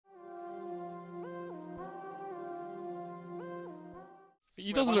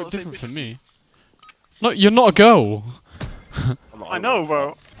He doesn't look different from me. No, you're not a girl. I know,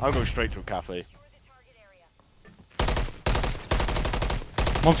 bro. I'm going straight to a cafe.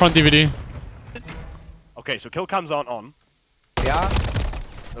 One front DVD. Okay, so kill cams aren't on. Yeah.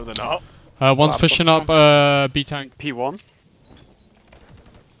 No, they're not. One's pushing up B tank. P1.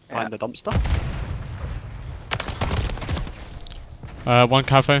 Behind the dumpster. One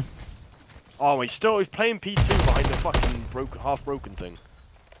cafe. Oh, he's playing P2 behind the fucking half broken thing.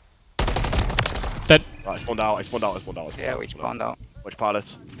 Dead. Right, I spawned out. Yeah, we spawned out. Which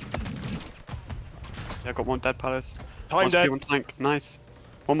palace? Yeah, I got one dead palace. Time dead. One tank, nice.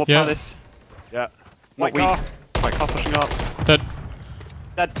 One more Yeah. palace. Yeah. White car. White car pushing up. Dead.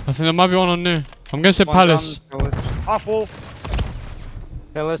 Dead. I think there might be one on new. I'm gonna say One palace. down, Half wall.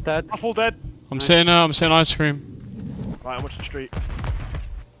 Pillars dead. Half wall dead. I'm saying ice cream. Right, I'm watching the street.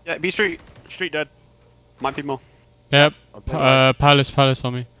 Yeah, B Street. Street dead. Might be more. Yep. Right. Palace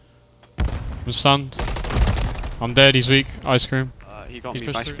on me. I'm stunned. I'm dead. He's weak. Ice cream. He got He's me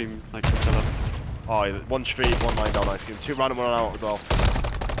pushed ice through. cream like the killer. Oh, yeah, one street, one line down ice cream. Two random, one out as well.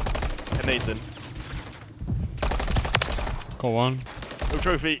 Grenades in. Got one. No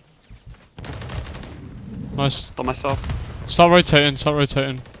trophy. Nice. Got myself. Start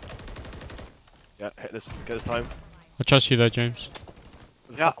rotating. Yeah, hit this. Get this time. I trust you there, James.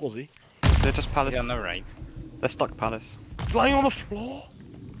 Where the Yeah. fuck was he? They're just palace. Yeah, no right. They're stuck palace. He's lying on the floor.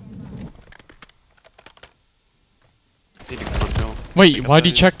 Needing front hill. Wait, why'd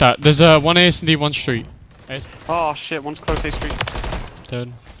you check that? There's one AS&D, one street. Oh shit, one's close A Street.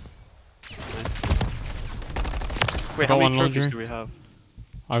 Dead. Nice. Wait, Got how one many trophies laundry. do we have?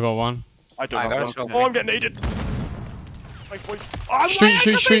 I got one. I don't I have got a one. trophy. Oh, I'm getting aided. Thanks, boys. Oh, I'm Street,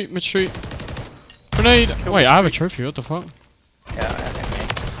 lying, street, mid street. Grenade. Wait, I have a trophy. What the fuck? Yeah, me.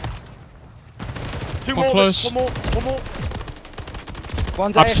 Two One more. close. One more.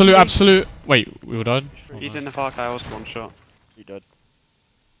 One's Absolute. Wait, we all died. He's in the park, I was one shot. You dead.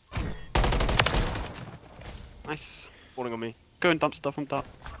 Nice. Spawning on me. Go and dump stuff from that.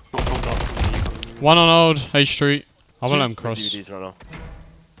 Not from that. One on old A street. I will let him cross. DVDs right now.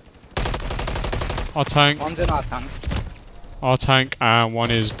 Our tank. One's in our tank. Our tank, and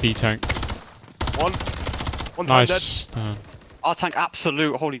one is B tank. One. One time Nice. Dead. Our tank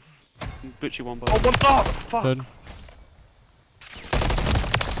absolute, holy literally one dead. ball. Oh, one's up. Fuck. Dead.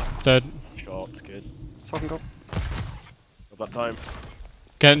 Dead. Shot. Good. Let's fucking go. Got that time.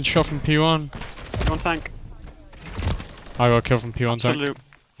 Getting shot from P1. One tank. I got a kill from P1 tank. Absolute.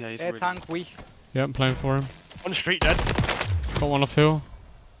 Yeah, he's Air really... tank weak. Yep, I'm playing for him. On the street dead. Got one off hill.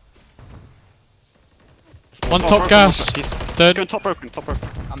 Oh, One top broken, gas. He's Dead. going top broken, top broken.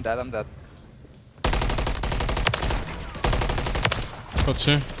 I'm dead. Got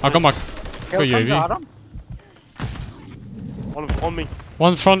two. I got my. Kill Got comes UAV. out on. On me.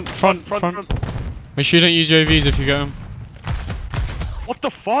 One front. Front. Make sure you don't use UAVs if you get them. What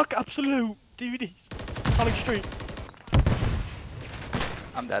the fuck? Absolute DVDs. Selling street.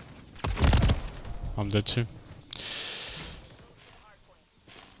 I'm dead. I'm dead too.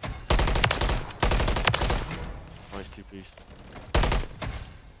 Nice two piece.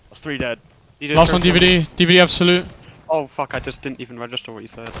 That's three dead. Last on DVD. DVD absolute. Oh fuck, I just didn't even register what you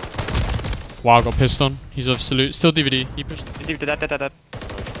said. Wow, I got pissed on. He's absolute. Still DVD. He pushed. Dead.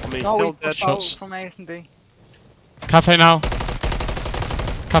 On me. No, we Still dead. pushed Shots. out from A&D. Cafe now.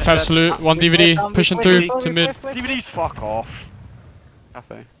 Cafe absolute. One DVD. Pushing through to mid. DVDs, fuck off.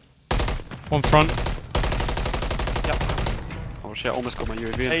 Cafe. One front. Oh shit, I almost got my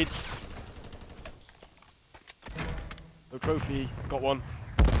UAV in. AIDS. No trophy. Got one.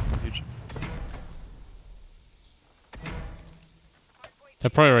 Huge. They're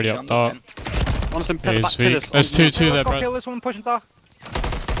probably already up I'm dark. looking. One's in Yeah, pillar, he's back weak. pillars. There's two there, Got bro. pillars, one pushing dark.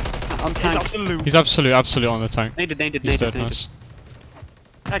 I'm It's tank. absolute. He's absolute on the tank. Naded. He's dead, nice.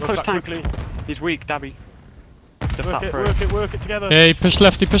 Yeah, Work close back tank. quickly. He's weak, Dabby. Just Work that it, throw. work it together. Yeah, he pushed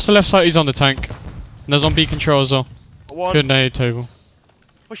left. He pushed the left side. He's on the tank. And there's on B control as well. Got one. Good nade table.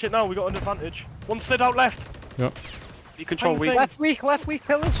 Push it now. We got an advantage. One slid out left. Yep. You control Bang, weak. bang. Left weak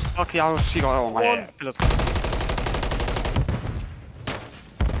pillars. Okay, I was see got on my One. pillars.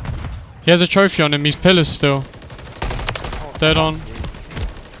 He has a trophy on him. He's pillars still. Dead on.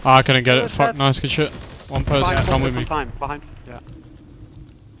 Ah, I couldn't get it. Pillars Fuck. dead. Nice. Good shit. One person. Come with me. Behind. Yeah.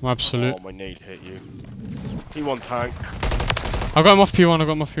 I'm absolute. Oh, my nade hit you. He won tank. I got him off P1.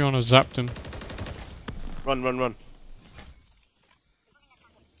 I zapped him. Run.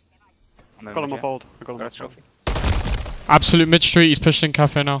 Got him off hold. I got him off hold. Absolute mid street. He's pushing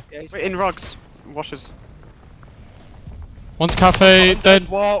cafe now. Wait, in rugs. Washes. One's cafe. Dead.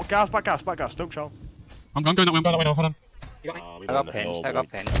 Wall. Gas. Don't show. I'm going that way. Hold on. You got me? We I don't got know, pinched, I boy. got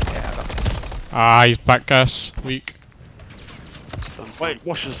pinched. Yeah, I got pinched. Ah, he's back gas. Weak. Wait,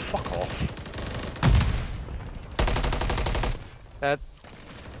 washers, fuck off. Dead.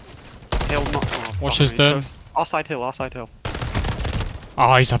 Hill not. Oh, Watch fuck this me, dead. close. Our side hill, our side hill.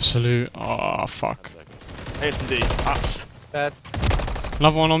 Ah, he's absolute. Oh, fuck. S&D, apps. Dead.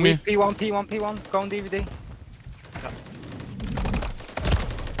 Another one on me. P1, P1, P1. Go on DVD.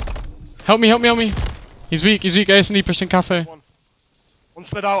 Help me, help me, help me. He's weak, AS&D pushing cafe. One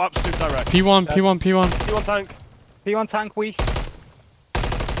slid out, absolute direct. P1, P1, P1. P1 tank. P1 tank weak.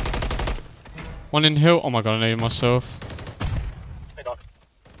 One in hill. Oh my god, I named myself.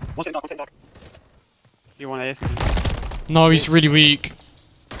 One sitting dark. You want AS? No, he's really weak.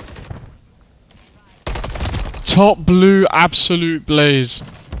 Top blue, absolute blaze.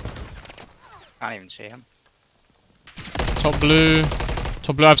 Can't even see him. Top blue,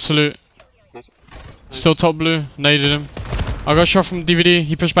 absolute. Nice. Still top blue, naded him. I got shot from DVD,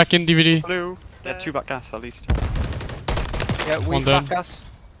 he pushed back in DVD. Blue. Yeah, 2 back gas at least. Yeah, One weak down. back gas.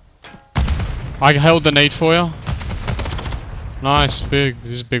 I held the nade for you. Nice, big.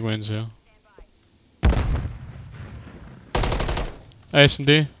 These are big wins here.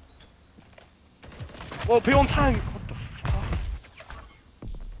 S&D. Whoa, P1 tank! What the fuck?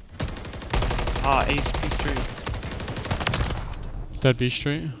 Ah, Ace, P Street. Dead B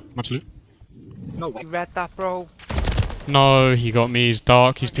Street. Absolute. No, we read that, bro. No, he got me. He's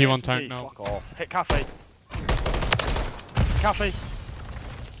dark. He's P1 tank now. Fuck off. Hit cafe. Cafe.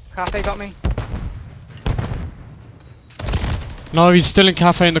 Cafe got me. No, he's still in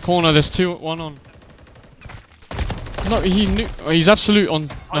cafe in the corner. There's one on. No, he knew. Oh, he's absolute on.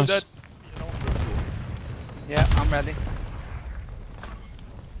 I'm Nice. dead. Yeah, I'm ready.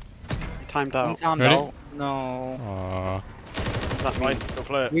 You timed out. Time Ready? no. No. Does that Fine, mean? go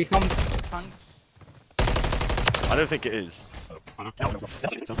play it. We come tank. I don't think it is.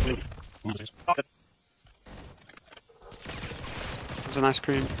 There's an ice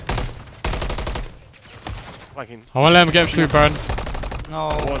cream. Flanking. I won't let him get through, Brad. No.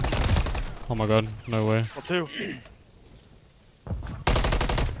 One Oh my god, no way. or two. Yeah,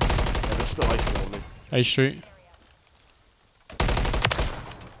 there's still ice cream on me. A Street.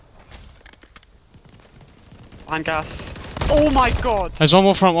 Behind gas. Oh my god! There's one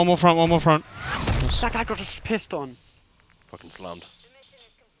more front, one more front, one more front. That guy got just pissed on. Fucking slammed.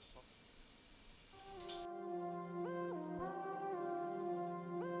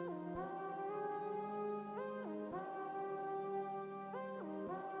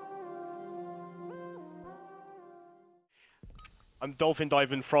 I'm dolphin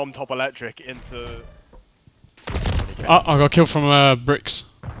diving from top electric into I got killed from bricks.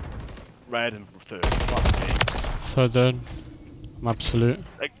 red and third. Fucking game. Third dead. I'm absolute.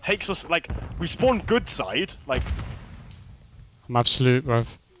 Like takes us like we spawned good side. Like I'm absolute, bruv.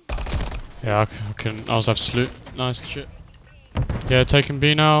 Yeah, I was absolute. Nice, good shit. Yeah, taking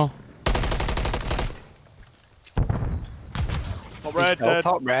B now. top red Still dead.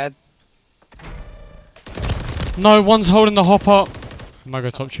 top red. No, one's holding the hop up. I might go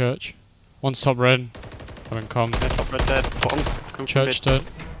top church. One's top red. Haven't come. Yeah, top red dead. Bottom. Come from Church mid.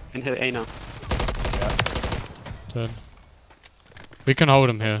 dead. In here, A now. Dead. We can hold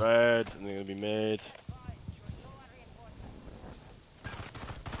him here. Red and they're gonna be mid.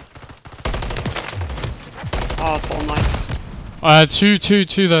 Oh, bottom nice.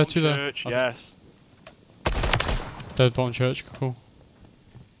 Two there. Church, yes. Dead bottom church, cool.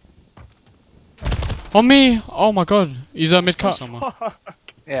 On me! Oh my god, he's mid cut somewhere.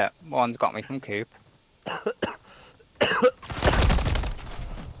 Yeah, one's got me from Coop.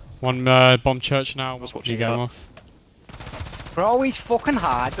 One bomb church now. was You watching get him that. off. Bro, he's fucking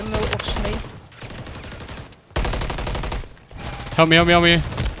hard than the little snake. Help me, help me, help me.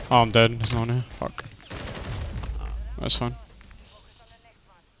 Oh, I'm dead. There's no one here. Fuck. That's fine.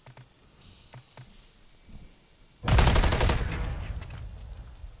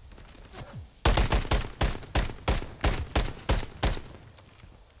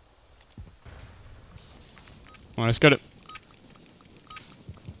 Alright, let's get it.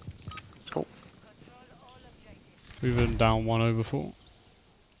 Cool. We've been down 1-0 before.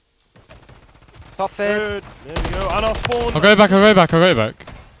 Top third. Good. There we go. And our spawn. I'll go back.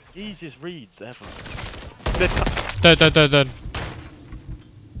 Easiest reads ever. Dead.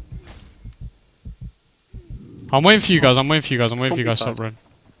 I'm waiting for you guys, stop run.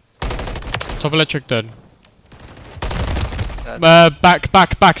 Top electric dead.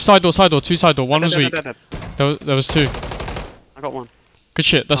 Back, side door, two side door, one was weak. Dead. There was two. I got one. Good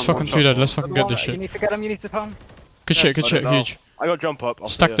shit, that's I'm fucking one two shot. dead, let's fucking get this You shit. need to get him, you need to pound. Good shit, I don't know. huge. I got jump up. I'll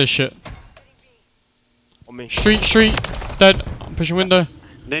Stack see ya. this shit. On me. Street, dead. I'm pushing window.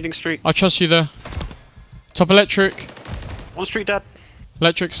 Nading street. I trust you there. Top electric. One street dead.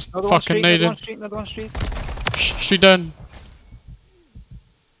 Electric's Another one fucking street, another naded. one street, another one street. Street dead.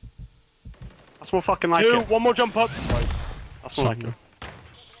 That's more fucking like Two, it. one more jump up. That's more like it.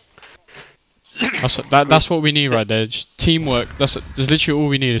 That's what we need right there. Just teamwork. That's literally all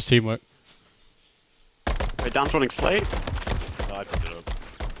we need is teamwork. Wait, down's running slate. No, I picked it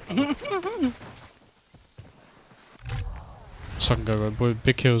up. So I can go right, boy.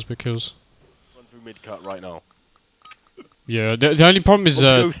 Big kills, big kills. Run through mid cut right now. Yeah. The only problem is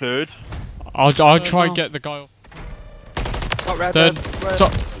Go third. I'll try and get the guy. Top red, Dead. red.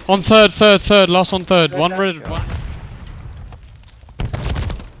 Top, on third. Last on third. One Red, red. yeah. One.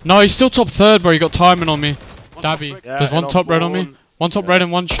 No, he's still top third, bro. He got timing on me. Dabby. Yeah, There's one and top red on me. One top red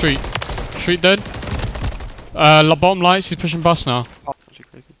and one street. Street dead. Bottom lights. He's pushing bus now. Oh, that's actually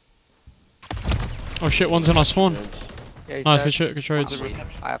crazy. Oh shit, one's in our spawn. Yeah, he's Nice, dead. good shit, good trades.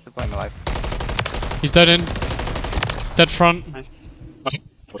 I have to play my life. He's dead in. Dead front. Nice.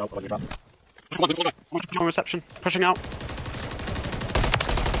 On reception. Pushing out.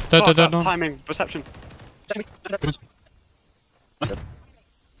 Dead, Oh, dead, dead. that No. timing. Reception.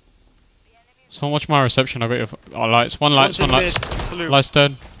 Someone watch my reception. I got your lights. One lights, one lights. Salute. Lights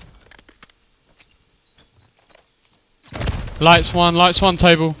dead. Lights one,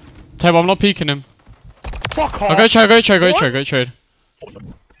 table. Table, I'm not peeking him. Fuck I'll off! go trade.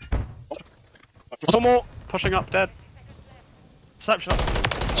 One more. Pushing up, dead. Reception.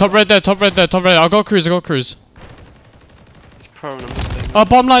 Top red there. I'll go cruise. He's pro and I'm just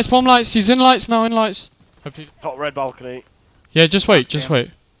staying. Bomb lights. He's in lights now, Hopefully. Top red balcony. Yeah, just wait. Top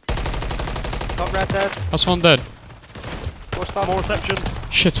red dead. That's one dead. More reception.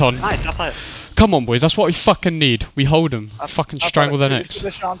 Shit on. Nice, that's it. Come on, boys. That's what we fucking need. We hold them. Fucking strangle their necks.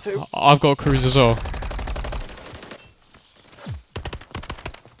 I've got a cruise as well.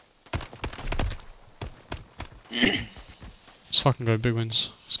 Let's fucking go big wins.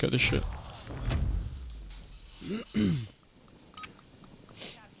 Let's get this shit.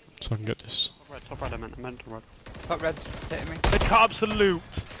 So I can get this. Top red, I meant to red. Top red's hitting me. Mid cut absolute.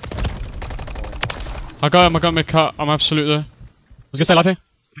 I got him mid cut. I'm absolute there. I was gonna stay live here.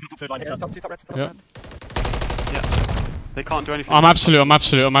 Yeah, top two, top red, top Yeah. red. They can't do anything. I'm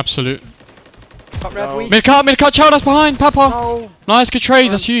absolute. Top red, weak. Mid cut, child, that's behind, Papa. No. Nice, good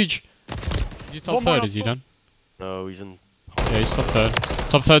trades, that's huge. Is he top One more third, is he done? No, he's in. Yeah, he's top third.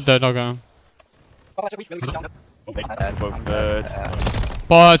 Top third dead, I'll go him. Both third.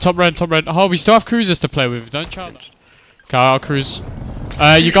 But top red. Oh, we still have cruisers to play with, don't child. Okay, I'll cruise.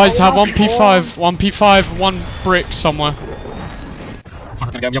 You guys have one P5, one brick somewhere.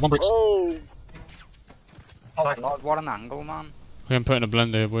 Fucking you have one bricks. Oh! Oh god, what an angle, man. We're gonna put in a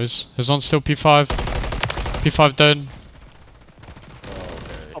blender here, boys. There's one still P5. P5 dead.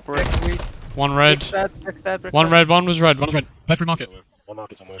 Top red. One red. Brick's dead, brick's One dead. red, one was red. Play free market. One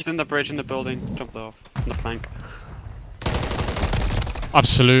market somewhere. He's in the bridge in the building. Jump off. On the plank.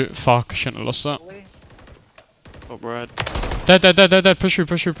 Absolute. Fuck, shouldn't have lost that. Top red. Dead. Push through.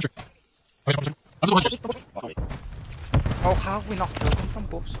 Oh, how have we not killed him from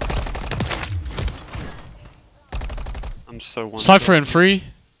bus? I'm so one. Slide for in 3,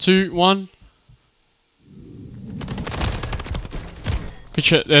 2, 1. Good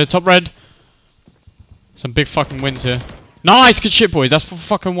shit. Top red. Some big fucking wins here. Nice, good shit, boys. That's for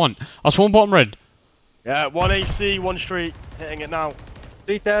fucking one. I spawn bottom red. Yeah, one AC, one street. Hitting it now.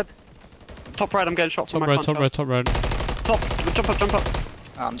 Street dead. Top red, I'm getting shot from Top my red. front door. Jump up.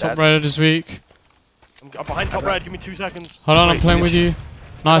 I'm Top dead. red is weak. I'm behind top red. Give me 2 seconds. Hold on, I'm Wait, playing with you.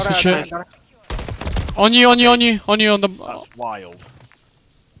 Nice, good shit. On you on the. That's wild.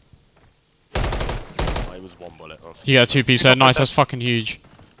 Oh, it was one bullet. Oh. You got a 2-piece there. Nice, that's fucking huge.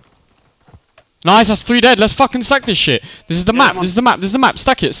 Nice, that's 3 dead. Let's fucking stack this shit. This is the map. This is the map.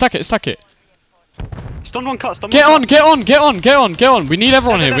 Stack it. Stun one cut. Get on. We need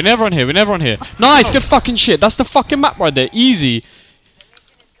everyone here. Nice, good fucking shit. That's the fucking map right there. Easy.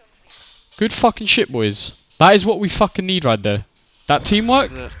 Good fucking shit, boys. That is what we fucking need right there. That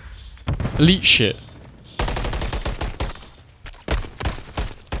teamwork. Elite shit.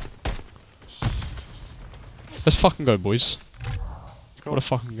 Let's fucking go, boys. What a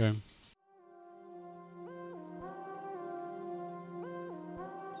fucking game.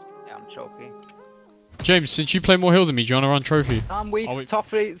 Yeah, I'm choking. James, since you play more hill than me, do you want to run trophy? I'm weak. Oh, wait. Top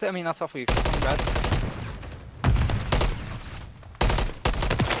three. I mean, not top three. Top red.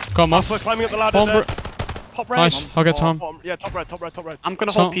 Come off. We're climbing up the ladder. Bomb there. br- Top red. Nice, I'll get Tom. Yeah, top red. I'm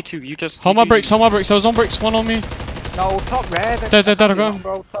gonna So- hold P2. You just. Hold my bricks. I was on bricks. One on me. No, top red. Dead, I got him.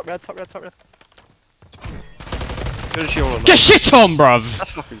 Bro, top red. Go to shield. Get shit on, bruv!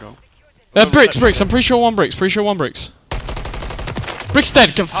 Let's fucking go. Bricks. I'm pretty sure one bricks. Bricks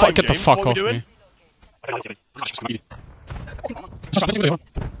dead. Get the fuck off me.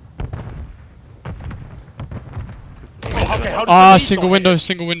 Ah, single window.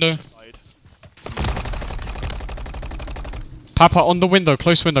 Papa on the window,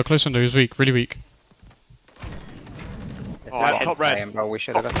 close window. He's weak, really weak. Top red. Bro, we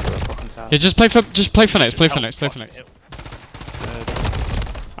should have got to the fucking side. Yeah, just play for next.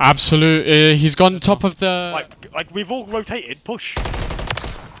 Absolute. He's gone top of the. Like we've all rotated. Push.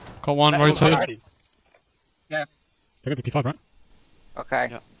 Got one rotated. Yeah. They got the P5, right? Okay.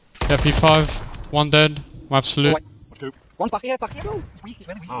 Yeah, P5. One dead. Absolute. One's back here, bro.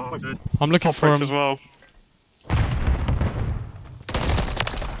 I'm looking for him. As well.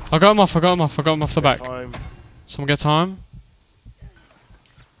 I got him off the back. Time. Someone get time.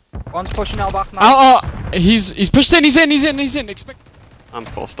 One's pushing now back now. Oh, he's pushed in. He's in. Expect. I'm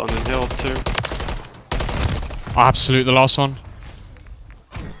forced on in hill too. Oh, absolute, the last one.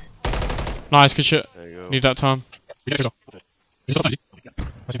 Nice, good shit. There you go. Need that time.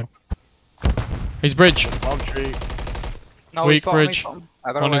 He's bridge. Palm tree. No, Weak he's got me, bridge. something.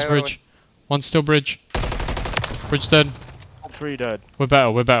 I got One away, is I got away. bridge. One's still bridge. Bridge dead. 3 dead. We're better.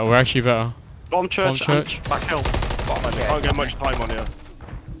 We're actually better. Bomb church. Bomb church. And back hill. I can't get much time on here.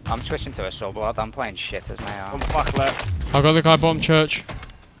 I'm switching to a sub lad. I'm playing shit as my I'm arm. back left. I got the guy bottom church.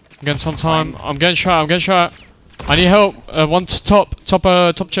 I'm getting some time. I'm getting shot. I need help. One top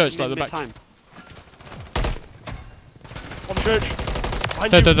church, like the back. Time. On church.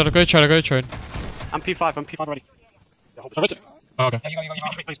 Behind Dead. you. Go trade. I'm P5 ready. Oh, okay.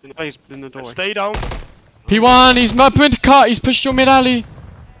 He's in the doorway. Stay down. P1, he's up mid cut. He's pushed your mid alley.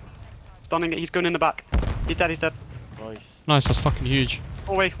 Stunning it. He's going in the back. He's dead. Nice. Nice, that's fucking huge.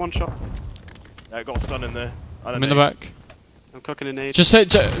 Oh wait, one shot. Yeah, got a stun in there. I'm in the back. I'm cooking an aid. Just sit,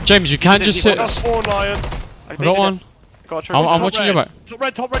 James. You can't just sit. Got 4 lion. I got one. Got a I'm watching your back. Top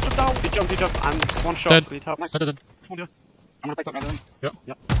red, jump down. He jumped. And one shot. Dead. Need help. Nice. Dead. I'm gonna play something. Yep.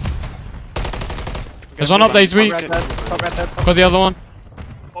 There's one up there. He's weak. Top red dead. Got the other one.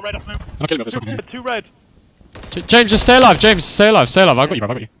 Top red, blue. I'll kill him with this one. 2 red. James, just stay alive. Stay alive. I got you, bro.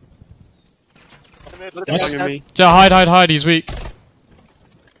 I got you. Nice. Me. Hide. He's weak.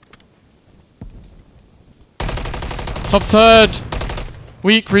 Top third.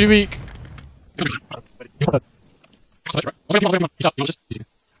 Weak, really weak.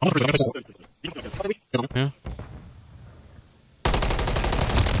 Yeah.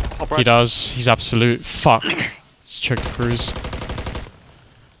 He does. He's absolute. Fuck. Let's check the cruise.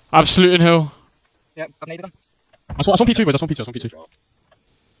 Absolute in hill. Yep, I've needed him. That's one P2, but that's one P2.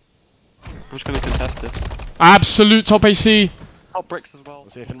 I'm just gonna contest this. Absolute top AC. Top bricks as well.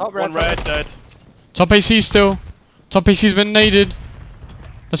 Top One red, red, dead. Top AC still. Top AC's been naded.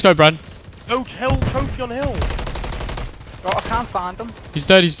 Let's go, Brad. No hill, trophy on hill. Bro, I can't find him. He's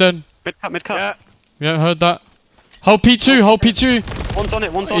dead. Mid cut. Yeah. Yeah, heard that. Hold P2. One's on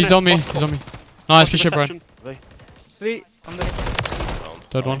it. He's on me. Nice, good shit, Brad. Reception. Sweet. I'm the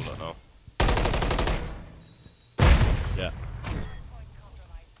Third one.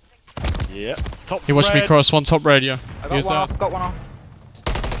 Yeah. Top He watched me red. cross. One top red, yeah. I Here's got one that. off. Got one off.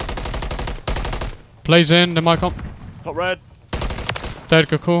 Plays in, the mic on. Top red. Dead,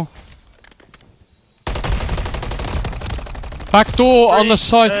 good call. Back door on the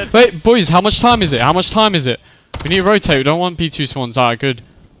side. dead. Wait, boys, how much time is it? We need to rotate. We don't want P2 spawns. Alright, good.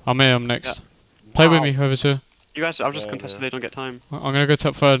 I'm here, I'm next. Play with me, whoever's here. You guys, I've just Yeah, contested. yeah. They don't get time. I'm gonna go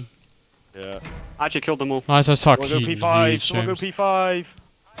top third. Yeah. I actually killed them all. Nice, that's Someone go fucking P5. huge, Someone go James. P5.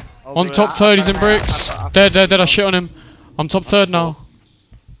 On top third, he's in bricks. Dead, I shit on him. I'm top third now.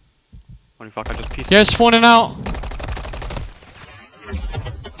 Holy fuck! I just pieced. Yeah, spawning out.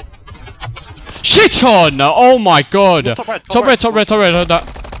 Shit on! Oh my god. Top red, Top red, heard that.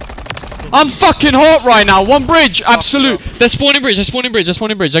 I'm fucking hot right now. One bridge, absolute. They're spawning bridge.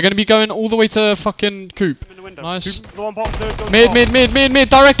 They're gonna be going all the way to fucking coop. In the window. Nice. Go on box, go on Mid, top.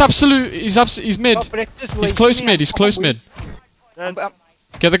 direct absolute. He's mid. He's close mid. Dead.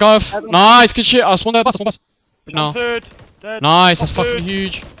 Get the guy off. Nice, good shit. I spawned there. No. Third. Dead. Nice, that's Top fucking third.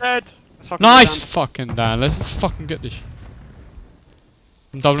 huge. Dead. Nice, fucking Dan. Let's fucking get this.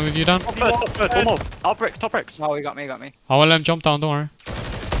 I'm doubling with you, Dan. Top third, one more. Top bricks. Oh, he got me. I will let him jump down, don't worry.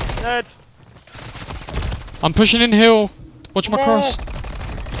 Dead. I'm pushing in hill. Watch my cross.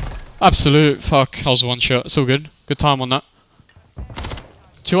 Absolute. Fuck. I was one shot. It's all good. Good time on that.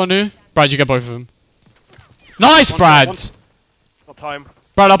 2 on new. Brad, you get both of them. Nice, Brad! Got time.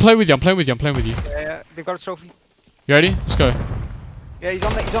 Brad, I'll play with you. I'm playing with you. Yeah, they've got a trophy. You ready? Let's go. Yeah, he's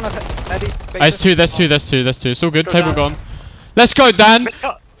on a heavy. There's two, there's two, there's two, there's two. It's all good. Table gone. Let's go, Dan. Mid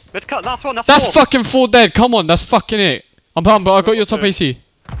cut. Mid cut. Last one. That's four. fucking 4 dead. Come on, that's fucking it. I'm pumped, but I got your top AC.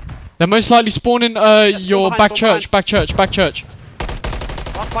 They're most likely spawning your back church, back church, back church.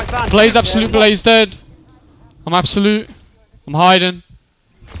 Blaze, absolute Blaze dead. I'm absolute. I'm hiding.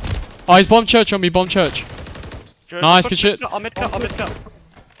 Oh, he's bomb church on me, bomb church. Nice, good shit. I'm mid cut. I'm mid cut.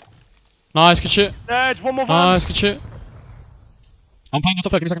 Nice, good shit. Dead. One more van. Nice, good shit. I'm playing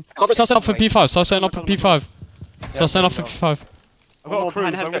top 5, give me a second. Start setting up for P5, start setting up for P5. Start setting up for P5. I've got a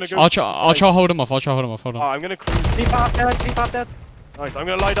cruise. I'm gonna go. I'll try to hold him off, I'll try to hold him off, hold on. I'm gonna cruise. P5 dead, P5 dead. Nice. I'm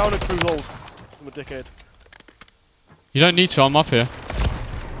gonna lie down and cruise hold. I'm a dickhead. You don't need to, I'm up here.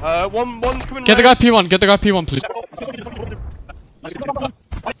 One coming. Get the guy P1, get the guy P1, please.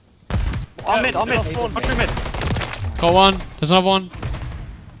 I'm mid. I'm mid. Got one, there's another one.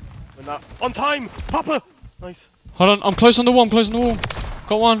 On time, Papa. Nice. Hold on, I'm close on the wall, I'm close on the wall.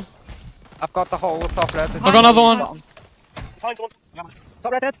 Got one. I've got the whole top red. I got another one.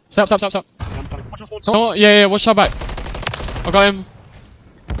 Top red dead. Stop. Yeah, watch that back. I got him.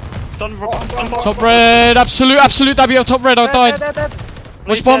 Top red, absolute W, top red, I died. Dead.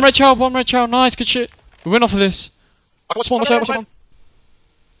 Watch bomb red chow, nice, good shit. We win off of this. I got spawn, watch out.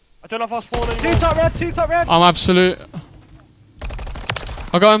 I don't know if I'll spawn anymore. Two top red. I'm absolute.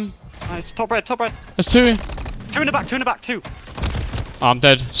 I got him. Nice. Top red. There's two. Two in the back. Two. Oh, I'm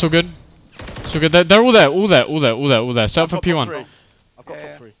dead. So good. They're all there. Set up for P1. I've got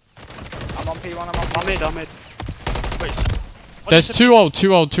top 3. I'm on P1, I'm mid. Wait. There's two old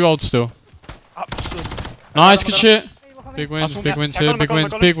still. Absolute. Nice, good shit. Big wins Yeah, here, I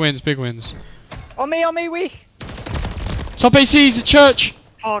got him. big wins. On me, weak. Top AC's the church.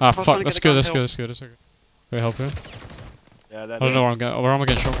 Oh, Ah, fuck, let's go. Can we help here? Yeah, I don't know where I'm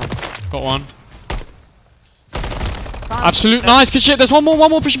getting shot from. Got one. Damn. Absolute, nice, good shit. There's one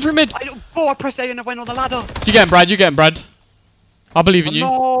more pushing through mid. I pressed A and I went on the ladder. You getting Brad, I believe in you.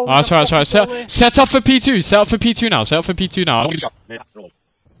 No, Oh, that's right. Set up for P2, set up for P2 now.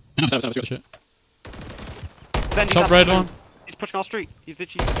 Good shit. Top red one. He's pushing our street. He's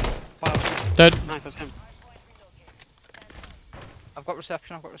literally... Dead. Nice, that's him. I've got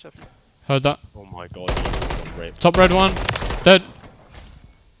reception. Heard that. Oh my god. Great. Top red one. Dead.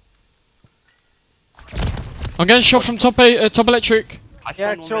 I'm getting shot from top electric.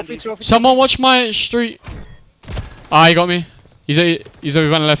 Yeah, trophy. Someone watch my street. Ah, he got me. He's over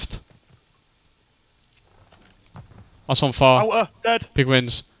one left. That's one far. Outer, dead. Big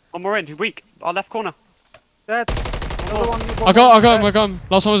wins. One more in. He's weak. Our left corner. Dead. Another one. I got him.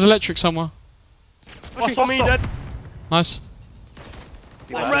 Last one was electric somewhere. What's on me, dead? Nice.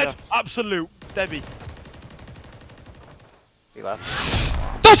 Red, absolute. Debbie.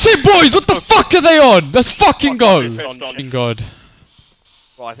 That's it, boys! What the fuck are they on? Let's fucking go! Fucking god.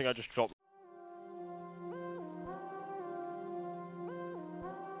 Well, I think I just dropped.